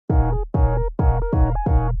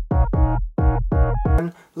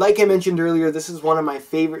Like I mentioned earlier, this is one of my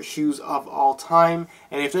favorite shoes of all time,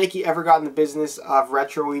 and if Nike ever got in the business of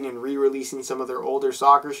retroing and re-releasing some of their older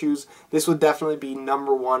soccer shoes, this would definitely be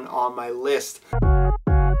 #1 on my list.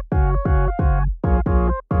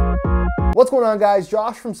 What's going on, guys?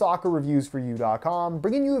 Josh from soccerreviewsforyou.com,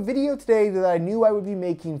 bringing you a video today that I knew I would be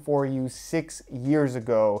making for you 6 years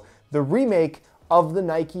ago. The remake of the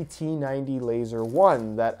Nike T90 Laser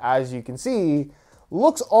 1 that, as you can see,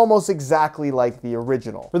 looks almost exactly like the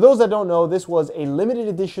original. For those that don't know, this was a limited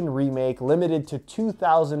edition remake, limited to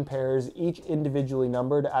 2,000 pairs, each individually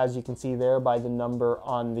numbered, as you can see there by the number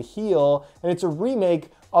on the heel. And it's a remake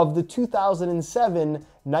of the 2007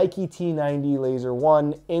 Nike T90 Laser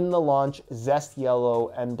 1 in the launch Zest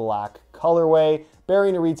Yellow and Black colorway,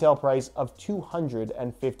 bearing a retail price of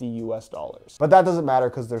 $250 US. But that doesn't matter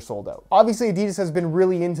because they're sold out. Obviously, Adidas has been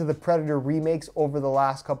really into the Predator remakes over the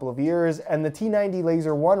last couple of years, and the T90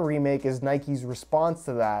 Laser 1 remake is Nike's response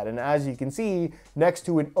to that. And as you can see, next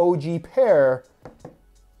to an OG pair,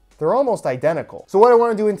 they're almost identical. So what I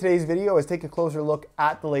want to do in today's video is take a closer look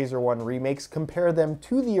at the Laser 1 remakes, compare them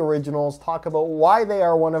to the originals, talk about why they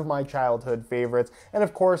are one of my childhood favorites, and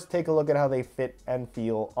of course, take a look at how they fit and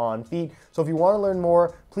feel on feet. So if you want to learn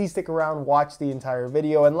more, please stick around, watch the entire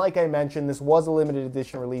video. And like I mentioned, this was a limited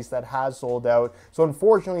edition release that has sold out. So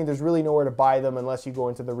unfortunately, there's really nowhere to buy them unless you go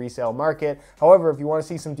into the resale market. However, if you want to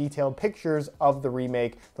see some detailed pictures of the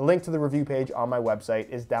remake, the link to the review page on my website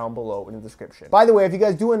is down below in the description. By the way, if you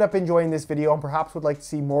guys do end up enjoying this video and perhaps would like to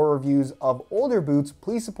see more reviews of older boots,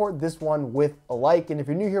 please support this one with a like. And if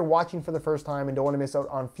you're new here watching for the first time and don't want to miss out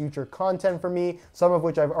on future content from me, some of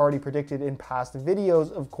which I've already predicted in past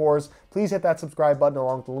videos, of course, please hit that subscribe button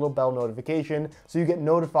along with the little bell notification so you get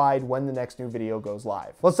notified when the next new video goes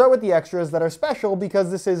live. Let's start with the extras that are special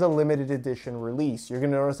because this is a limited edition release. You're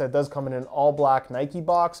going to notice that it does come in an all black Nike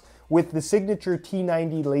box with the signature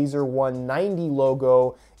T90 Laser 190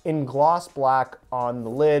 logo in gloss black on the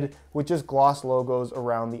lid, with just gloss logos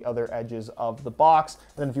around the other edges of the box.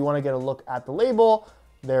 And then if you want to get a look at the label,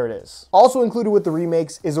 there it is. Also included with the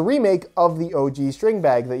remakes is a remake of the OG string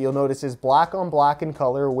bag that you'll notice is black on black in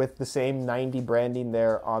color with the same 90 branding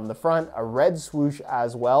there on the front, a red swoosh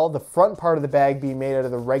as well. The front part of the bag being made out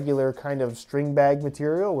of the regular kind of string bag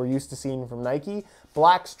material we're used to seeing from Nike.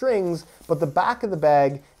 Black strings, but the back of the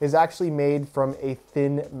bag is actually made from a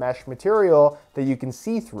thin mesh material that you can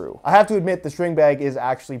see through. I have to admit the string bag is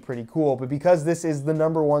actually pretty cool, but because this is the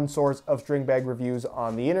 #1 source of string bag reviews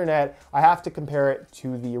on the internet, I have to compare it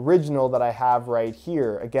to the original that I have right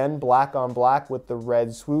here. Again, black on black with the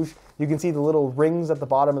red swoosh. You can see the little rings at the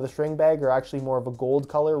bottom of the string bag are actually more of a gold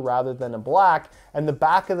color rather than a black, and the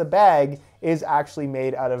back of the bag is actually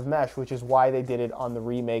made out of mesh, which is why they did it on the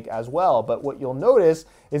remake as well. But what you'll notice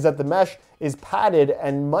is that the mesh is padded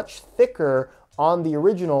and much thicker on the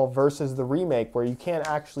original versus the remake, where you can't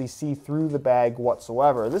actually see through the bag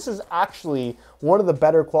whatsoever. This is actually one of the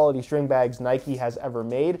better quality string bags Nike has ever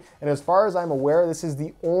made, and as far as I'm aware, this is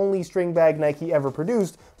the only string bag Nike ever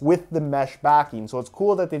produced with the mesh backing. So it's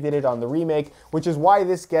cool that they did it on the remake, which is why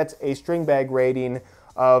this gets a string bag rating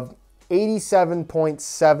of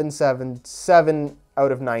 87.777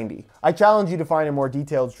 out of 90. I challenge you to find a more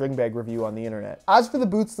detailed string bag review on the internet. As for the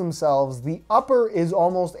boots themselves, the upper is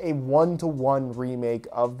almost a 1-to-1 remake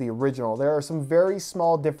of the original. There are some very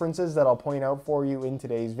small differences that I'll point out for you in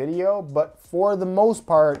today's video, but for the most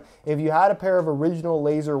part, if you had a pair of original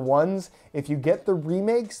Laser 1s, if you get the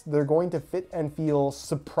remakes, they're going to fit and feel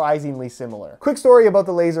surprisingly similar. Quick story about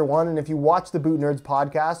the Laser 1, and if you watch the Boot Nerds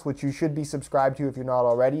podcast, which you should be subscribed to if you're not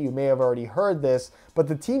already, you may have already heard this, but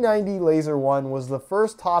the T90 Laser 1 was the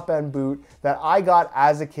first top-end boot that I got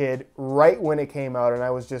as a kid right when it came out, and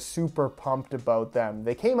I was just super pumped about them.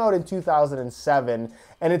 They came out in 2007,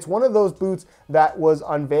 and it's one of those boots that was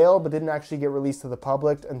unveiled but didn't actually get released to the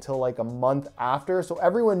public until like a month after, so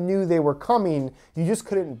everyone knew they were coming, you just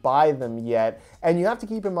couldn't buy them yet. And you have to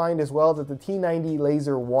keep in mind as well that the T90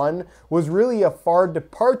 Laser 1 was really a far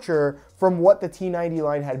departure from what the T90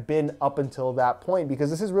 line had been up until that point,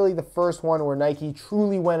 because this is really the first one where Nike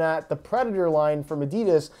truly went at the Predator line from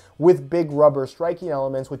Adidas with big rubber striking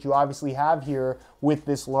elements, which you obviously have here with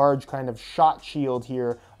this large kind of shot shield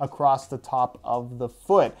here across the top of the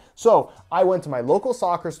foot. So I went to my local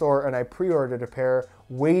soccer store and I pre-ordered a pair,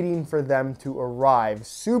 waiting for them to arrive.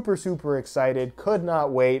 Super, super excited, could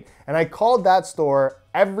not wait. And I called that store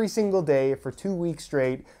every single day for 2 weeks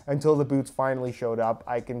straight until the boots finally showed up.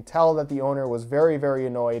 I can tell that the owner was very, very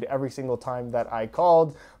annoyed every single time that I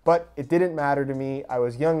called, but it didn't matter to me. I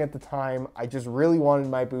was young at the time. I just really wanted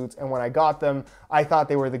my boots, and when I got them, I thought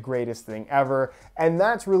they were the greatest thing ever, and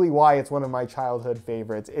that's really why it's one of my childhood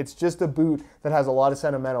favorites. It's just a boot that has a lot of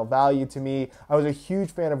sentimental value to me. I was a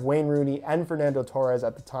huge fan of Wayne Rooney and Fernando Torres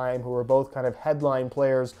at the time, who were both kind of headline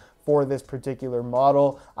players for this particular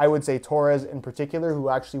model. I would say Torres in particular, who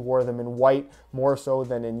actually wore them in white more so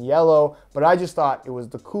than in yellow, but I just thought it was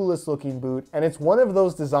the coolest looking boot, and it's one of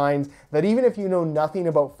those designs that even if you know nothing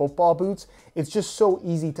about football boots, it's just so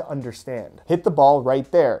easy to understand. Hit the ball right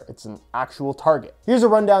there. It's an actual target. Here's a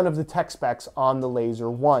rundown of the tech specs on the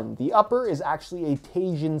Laser 1. The upper is actually a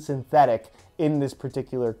Teijin synthetic in this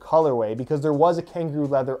particular colorway because there was a kangaroo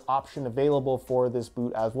leather option available for this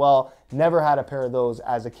boot as well. Never had a pair of those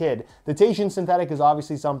as a kid. The Teijin synthetic is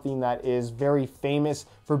obviously something that is very famous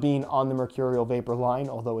for being on the Mercurial Vapor line,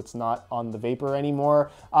 although it's not on the Vapor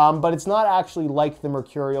anymore. But it's not actually like the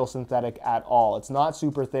Mercurial synthetic at all. It's not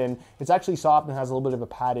super thin. It's actually soft and has a little bit of a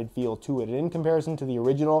padded feel to it. And in comparison to the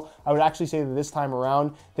original, I would actually say that this time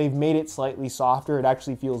around, they've made it slightly softer. It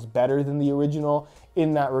actually feels better than the original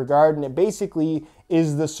in that regard, and it basically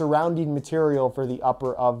is the surrounding material for the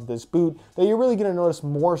upper of this boot that you're really going to notice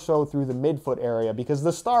more so through the midfoot area, because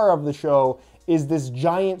the star of the show is this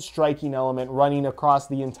giant striking element running across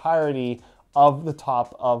the entirety of the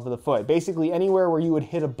top of the foot. Basically anywhere where you would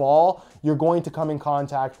hit a ball, you're going to come in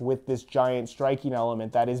contact with this giant striking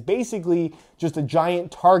element that is basically just a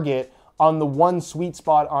giant target on the one sweet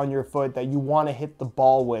spot on your foot that you want to hit the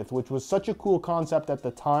ball with, which was such a cool concept at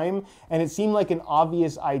the time, and it seemed like an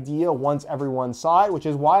obvious idea once everyone saw it, which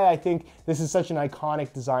is why I think this is such an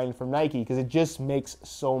iconic design from Nike, because it just makes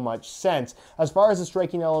so much sense. As far as the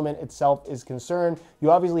striking element itself is concerned,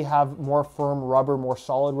 you obviously have more firm rubber, more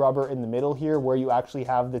solid rubber in the middle here, where you actually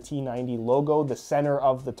have the T90 logo, the center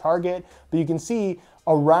of the target, but you can see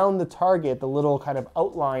around the target, the little kind of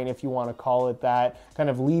outline, if you want to call it that, kind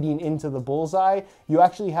of leading into the bullseye, you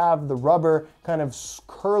actually have the rubber kind of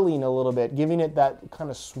curling a little bit, giving it that kind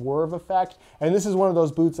of swerve effect. And this is one of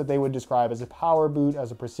those boots that they would describe as a power boot,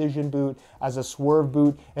 as a precision boot, as a swerve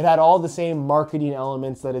boot. It had all the same marketing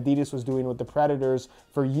elements that Adidas was doing with the Predators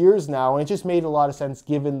for years now, and it just made a lot of sense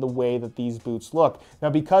given the way that these boots look. Now,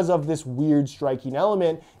 because of this weird striking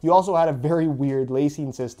element, you also had a very weird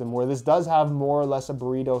lacing system where this does have more or less a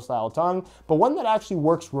burrito style tongue, but one that actually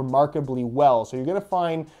works remarkably well. So you're going to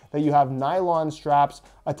find that you have nylon straps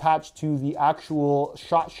attached to the actual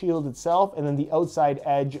shot shield itself, and then the outside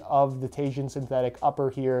edge of the Teijin synthetic upper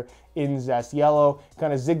here in Zest Yellow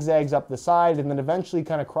kind of zigzags up the side and then eventually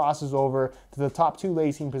kind of crosses over to the top two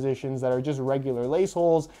lacing positions that are just regular lace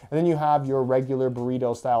holes, and then you have your regular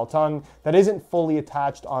burrito style tongue that isn't fully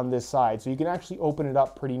attached on this side. So you can actually open it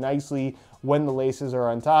up pretty nicely when the laces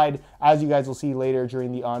are untied, as you guys will see later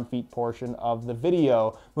during the on-feet portion of the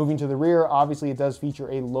video. Moving to the rear, obviously it does feature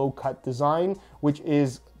a low-cut design, which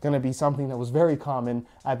is going to be something that was very common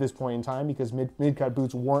at this point in time because mid-cut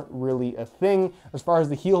boots weren't really a thing. As far as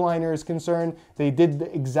the heel liner is concerned, they did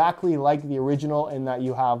exactly like the original in that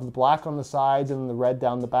you have the black on the sides and the red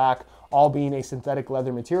down the back, all being a synthetic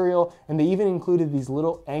leather material, and they even included these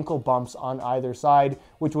little ankle bumps on either side,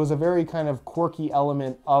 which was a very kind of quirky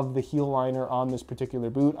element of the heel liner on this particular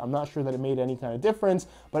boot. I'm not sure that it made any kind of difference,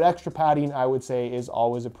 but extra padding, I would say, is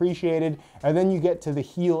always appreciated. And then you get to the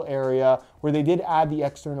heel area, where they did add the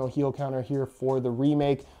external heel counter here for the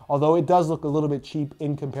remake, although it does look a little bit cheap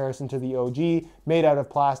in comparison to the OG, made out of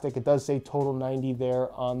plastic. It does say Total 90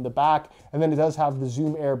 there on the back, and then it does have the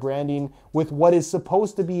Zoom Air branding with what is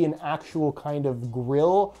supposed to be an actual kind of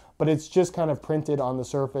grill, but it's just kind of printed on the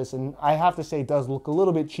surface, and I have to say it does look a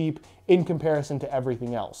little bit cheap in comparison to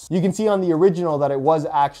everything else. You can see on the original that it was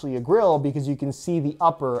actually a grill because you can see the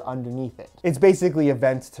upper underneath it. It's basically a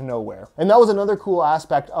vent to nowhere. And that was another cool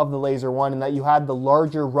aspect of the Laser 1, in that you had the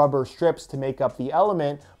larger rubber strips to make up the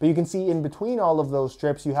element, but you can see in between all of those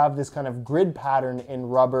strips you have this kind of grid pattern in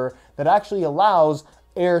rubber that actually allows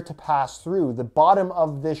air to pass through. The bottom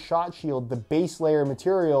of this shot shield, the base layer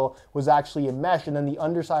material, was actually a mesh, and then the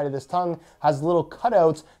underside of this tongue has little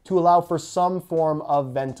cutouts to allow for some form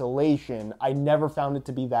of ventilation. I never found it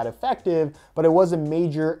to be that effective, but it was a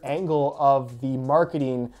major angle of the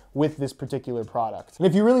marketing with this particular product. And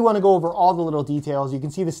if you really want to go over all the little details, you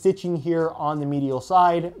can see the stitching here on the medial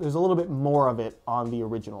side. There's a little bit more of it on the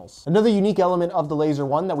originals. Another unique element of the Laser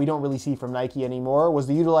 1 that we don't really see from Nike anymore was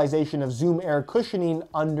the utilization of Zoom Air cushioning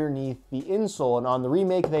underneath the insole, and on the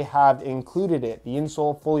remake they have included it. The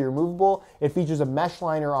insole fully removable. It features a mesh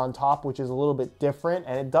liner on top, which is a little bit different,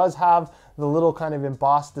 and it does have the little kind of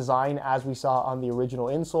embossed design as we saw on the original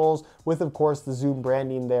insoles, with of course the Zoom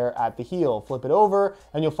branding there at the heel. Flip it over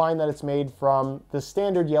and you'll find that it's made from the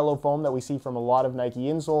standard yellow foam that we see from a lot of Nike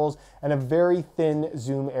insoles, and a very thin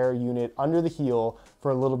Zoom Air unit under the heel for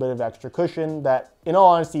a little bit of extra cushion that, in all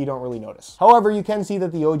honesty, you don't really notice. However, you can see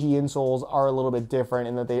that the OG insoles are a little bit different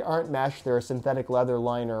in that they aren't mesh, they're a synthetic leather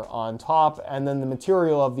liner on top, and then the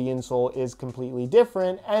material of the insole is completely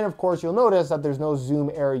different. And of course, you'll notice that there's no Zoom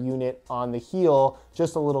Air unit on the heel,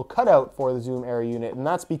 just a little cutout for the Zoom Air unit. And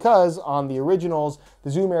that's because on the originals, the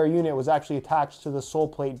Zoom Air unit was actually attached to the sole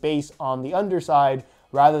plate base on the underside,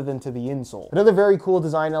 rather than to the insole. Another very cool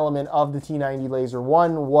design element of the T90 Laser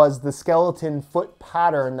 1 was the skeleton foot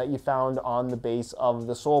pattern that you found on the base of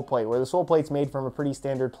the sole plate, where the sole plate's made from a pretty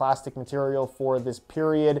standard plastic material for this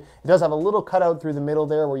period. It does have a little cutout through the middle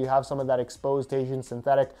there where you have some of that exposed Asian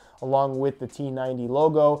synthetic along with the T90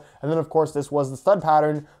 logo. And then of course this was the stud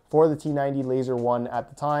pattern for the T90 Laser 1 at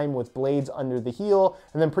the time, with blades under the heel,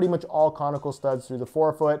 and then pretty much all conical studs through the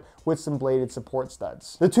forefoot with some bladed support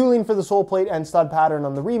studs. The tooling for the sole plate and stud pattern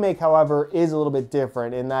on the Remake, however, is a little bit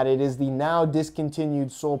different in that it is the now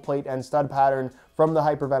discontinued sole plate and stud pattern from the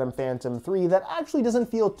Hypervenom Phantom 3 that actually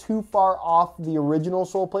doesn't feel too far off the original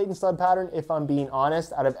sole plate and stud pattern, if I'm being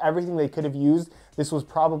honest. Out of everything they could have used, this was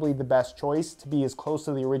probably the best choice to be as close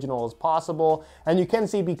to the original as possible. And you can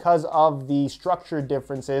see because of the structure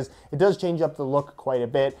differences, it does change up the look quite a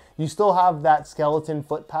bit. You still have that skeleton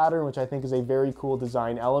foot pattern, which I think is a very cool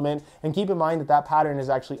design element. And keep in mind that that pattern is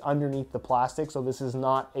actually underneath the plastic, so this is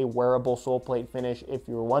not a wearable sole plate finish if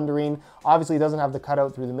you were wondering. Obviously, it doesn't have the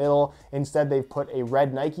cutout through the middle. Instead, they've put a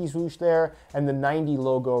red Nike swoosh there and the 90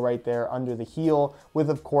 logo right there under the heel, with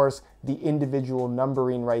of course the individual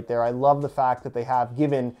numbering right there. I love the fact that they have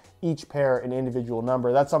given each pair an individual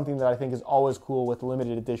number. That's something that I think is always cool with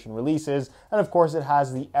limited edition releases. And of course it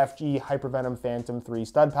has the FG Hypervenom Phantom 3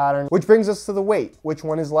 stud pattern, which brings us to the weight. Which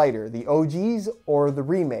one is lighter, the OGs or the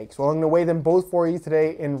remakes? Well, I'm gonna weigh them both for you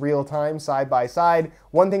today in real time, side by side.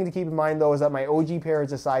 One thing to keep in mind though is that my OG pair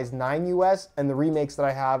is a size 9 US and the remakes that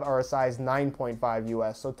I have are a size 9.5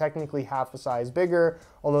 US. So technically half a size bigger,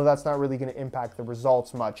 although that's not really gonna impact the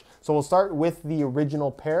results much. So we'll start with the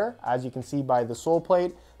original pair, as you can see by the sole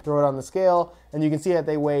plate. Throw it on the scale, and you can see that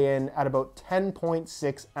they weigh in at about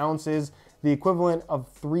 10.6 ounces, the equivalent of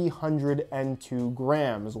 302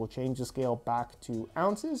 grams. We'll change the scale back to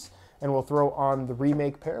ounces, and we'll throw on the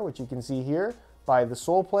Remake pair, which you can see here by the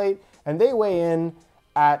sole plate, and they weigh in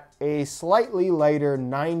at a slightly lighter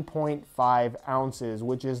 9.5 ounces,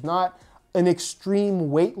 which is not an extreme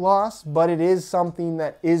weight loss, but it is something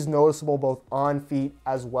that is noticeable both on feet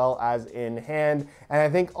as well as in hand. And I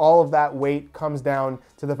think all of that weight comes down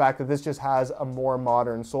to the fact that this just has a more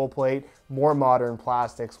modern sole plate, more modern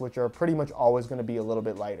plastics, which are pretty much always going to be a little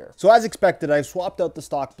bit lighter. So as expected, I've swapped out the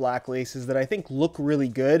stock black laces that I think look really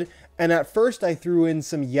good. And at first I threw in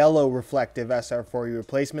some yellow reflective SR4U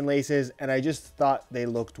replacement laces, and I just thought they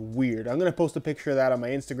looked weird. I'm going to post a picture of that on my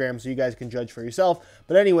Instagram so you guys can judge for yourself.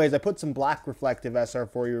 But anyways, I put some black reflective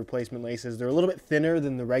SR4U replacement laces. They're a little bit thinner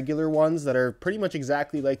than the regular ones that are pretty much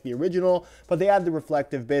exactly like the original, but they add the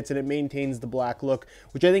reflective bits and it maintains the black look,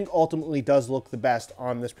 which I think ultimately does look the best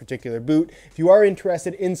on this particular boot. If you are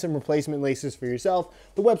interested in some replacement laces for yourself,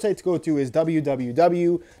 the website to go to is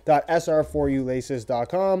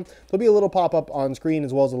www.sr4ulaces.com. There'll be a little pop-up on screen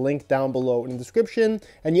as well as a link down below in the description.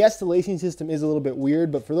 And yes, the lacing system is a little bit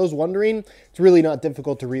weird, but for those wondering, it's really not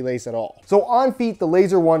difficult to relace at all. So on feet, the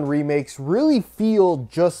Laser 1 remakes really feel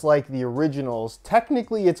just like the originals.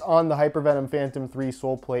 Technically, it's on the Hypervenom Phantom 3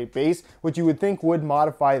 sole plate base, which you would think would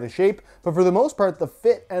modify the shape, but for the most part, the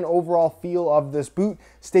fit and overall feel of this boot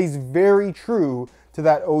stays very true to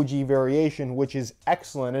that OG variation, which is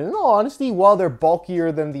excellent. And in all honesty, while they're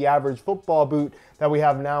bulkier than the average football boot that we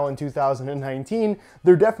have now in 2019,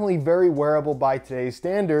 they're definitely very wearable by today's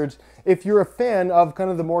standards if you're a fan of kind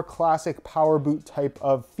of the more classic power boot type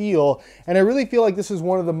of feel. And I really feel like this is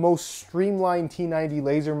one of the most streamlined T90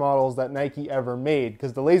 Laser models that Nike ever made,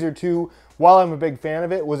 because the Laser 2, while I'm a big fan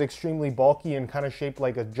of it, was extremely bulky and kind of shaped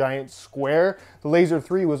like a giant square. The Laser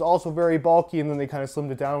 3 was also very bulky, and then they kind of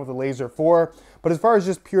slimmed it down with the Laser 4. But as far as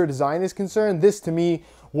just pure design is concerned, this to me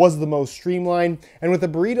was the most streamlined. And with a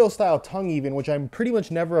burrito style tongue even, which I'm pretty much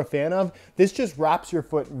never a fan of, this just wraps your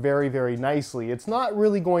foot very, very nicely. It's not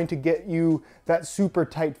really going to get you that super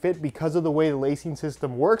tight fit because of the way the lacing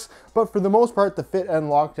system works, but for the most part, the fit and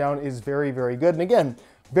lockdown is very, very good. And again,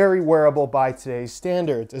 very wearable by today's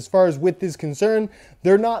standards. As far as width is concerned,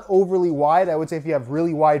 they're not overly wide. I would say if you have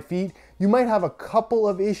really wide feet, You might have a couple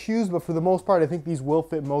of issues, but for the most part, I think these will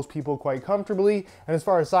fit most people quite comfortably. And as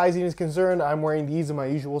far as sizing is concerned, I'm wearing these in my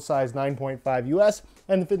usual size 9.5 US,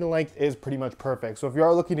 and the fit and length is pretty much perfect. So if you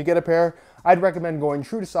are looking to get a pair, I'd recommend going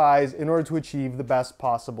true to size in order to achieve the best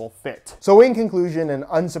possible fit. So in conclusion, and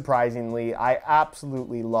unsurprisingly, I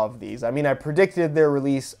absolutely love these. I mean, I predicted their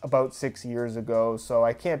release about 6 years ago, so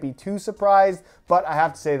I can't be too surprised, but I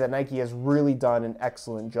have to say that Nike has really done an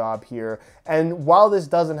excellent job here. And while this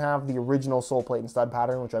doesn't have the original sole plate and stud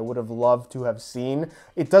pattern, which I would have loved to have seen,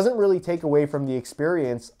 it doesn't really take away from the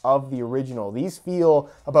experience of the original. These feel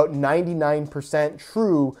about 99%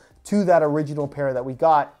 true to that original pair that we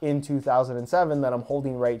got in 2007 that I'm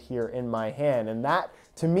holding right here in my hand. And that,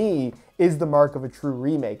 to me, is the mark of a true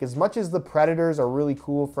remake. As much as the Predators are really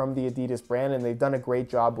cool from the Adidas brand and they've done a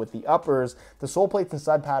great job with the uppers, the sole plates and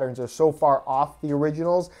stud patterns are so far off the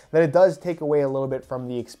originals that it does take away a little bit from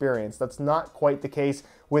the experience. That's not quite the case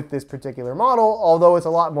with this particular model, although it's a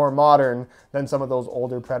lot more modern than some of those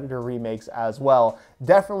older Predator remakes as well.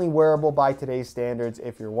 Definitely wearable by today's standards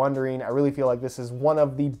if you're wondering. I really feel like this is one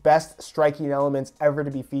of the best striking elements ever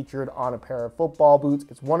to be featured on a pair of football boots.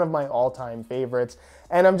 It's one of my all-time favorites,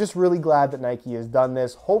 and I'm just really glad that Nike has done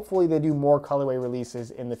this. Hopefully they do more colorway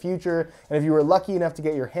releases in the future, and if you were lucky enough to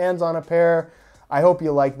get your hands on a pair, I hope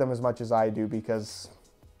you like them as much as I do because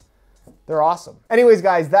they're awesome. Anyways,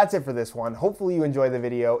 guys, that's it for this one. Hopefully you enjoyed the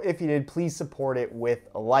video. If you did, please support it with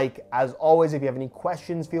a like. As always, if you have any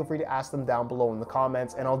questions, feel free to ask them down below in the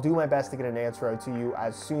comments, and I'll do my best to get an answer out to you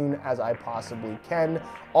as soon as I possibly can.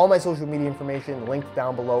 All my social media information linked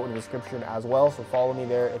down below in the description as well, so follow me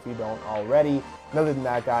there if you don't already. And other than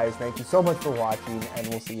that, guys, thank you so much for watching, and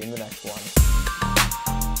we'll see you in the next one.